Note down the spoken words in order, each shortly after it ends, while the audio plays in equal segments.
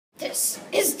This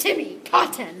is Timmy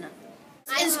Cotton.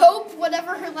 Is Hope,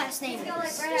 whatever her last name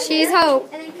is. She's Hope.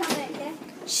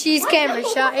 She's camera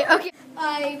shy. Okay.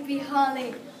 I be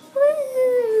Holly.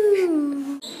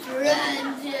 Woo!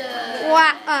 Brenda.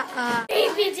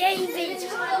 Baby David.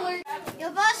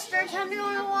 Yo, Buster, time to go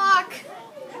on a walk.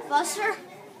 Buster?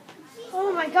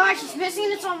 Oh my gosh, he's missing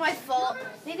and it's all my fault.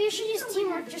 Maybe I should use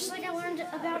teamwork just like I learned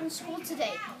about in school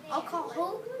today. I'll call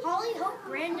Holly, Hope,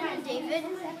 Brandon, and David,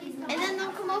 and then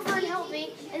they'll come over and help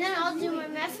me, and then I'll do my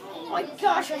math. Oh my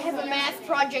gosh, I have a math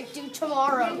project due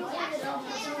tomorrow.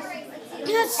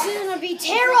 That's gonna be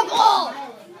terrible!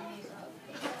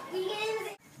 Hey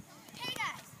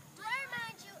guys, do I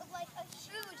remind you of like a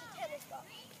huge tennis ball?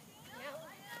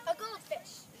 No. A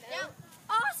goldfish? No.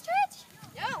 Ostrich?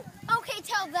 No. Okay,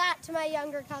 tell that to my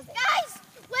younger cousin. Guys,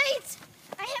 wait!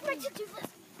 I have my to-do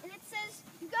list, and it says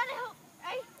you gotta help.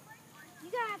 You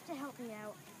gotta have to help me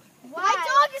out. Why? My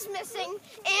dog is missing,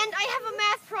 and I have a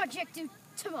math project due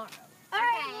tomorrow. All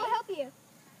right, we'll help you.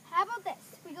 How about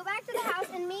this? We go back to the house,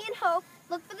 and me and Hope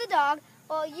look for the dog,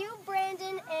 while you,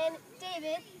 Brandon, and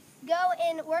David go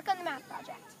and work on the math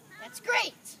project. That's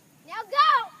great. Now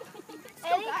go!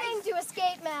 Anything to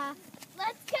escape math.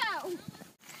 Let's go.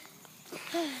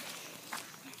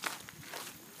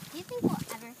 Do you think we'll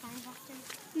ever find Buster?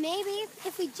 Maybe,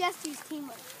 if we just use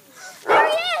teamwork. There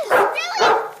he is! Really?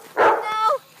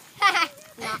 No.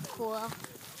 Not cool.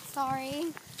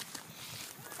 Sorry.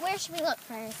 Where should we look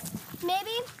first?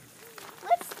 Maybe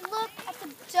let's look at the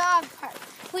dog park.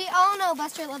 We all know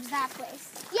Buster loves that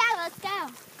place. Yeah, let's go.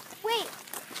 Wait.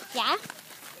 Yeah?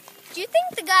 Do you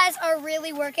think the guys are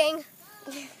really working?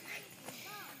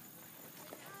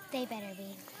 They better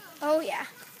be. Oh yeah.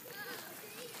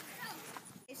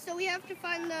 So we have to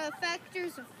find the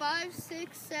factors of 5,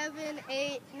 6, 7,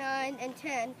 8, 9, and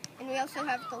 10. And we also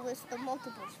have to list the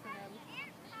multiples for them.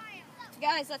 So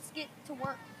guys, let's get to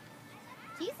work.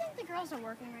 Do you think the girls are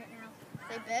working right now?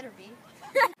 They better be.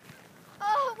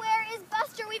 Oh, where is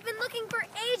Buster? We've been looking for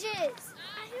ages.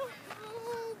 I don't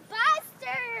know.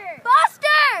 Buster!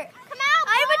 Buster! Come out,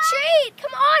 boy. I have a treat.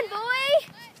 Come on, boy.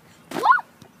 Whoa!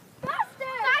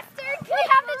 Buster! Buster, we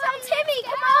have to tell Timmy.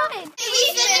 Come on. We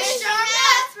finished our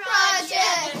math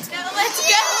project. Now let's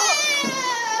go.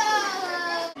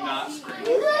 Not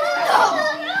scream.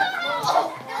 Oh,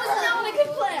 that was not a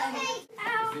good plan. Is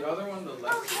the other one the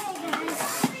left?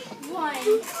 One.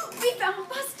 We found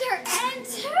Buster, and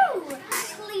 2.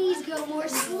 Please go more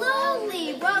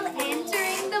slowly while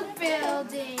entering the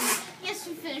building. Yes,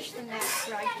 we finished the math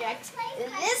project.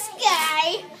 This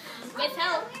guy, with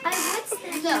help, I would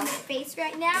stand No. on his face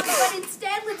right now, but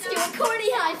instead let's do a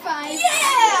corny high five.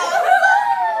 Yeah!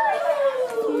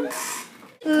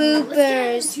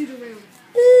 Bloopers.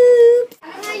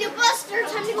 Hey, Buster,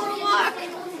 time to go on a walk.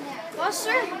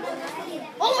 Buster?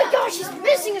 Oh my gosh, he's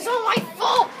missing. It's all my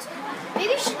fault.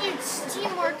 Maybe I should do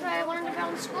teamwork that I learned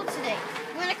about in school today.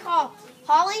 I'm going to call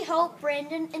Holly, Hope,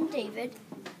 Brandon, and David.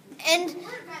 And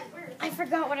I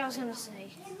forgot what I was going to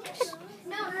say.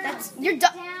 That's, you're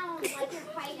done. How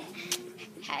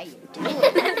you doing? We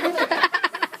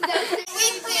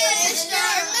finished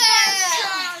our math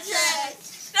project.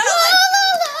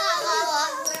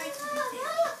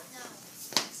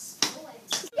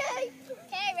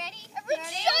 Okay, ready?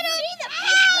 Shut up!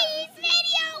 He's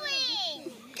videoing!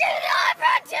 Get it on,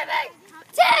 Brad, Timmy!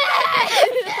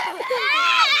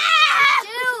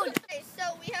 Dude! Okay, so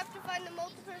we have to find the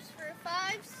multiples for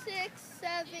 5, 6,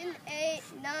 7, 8,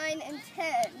 9, and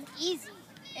 10. Easy.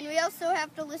 And we also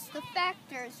have to list the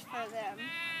factors for them.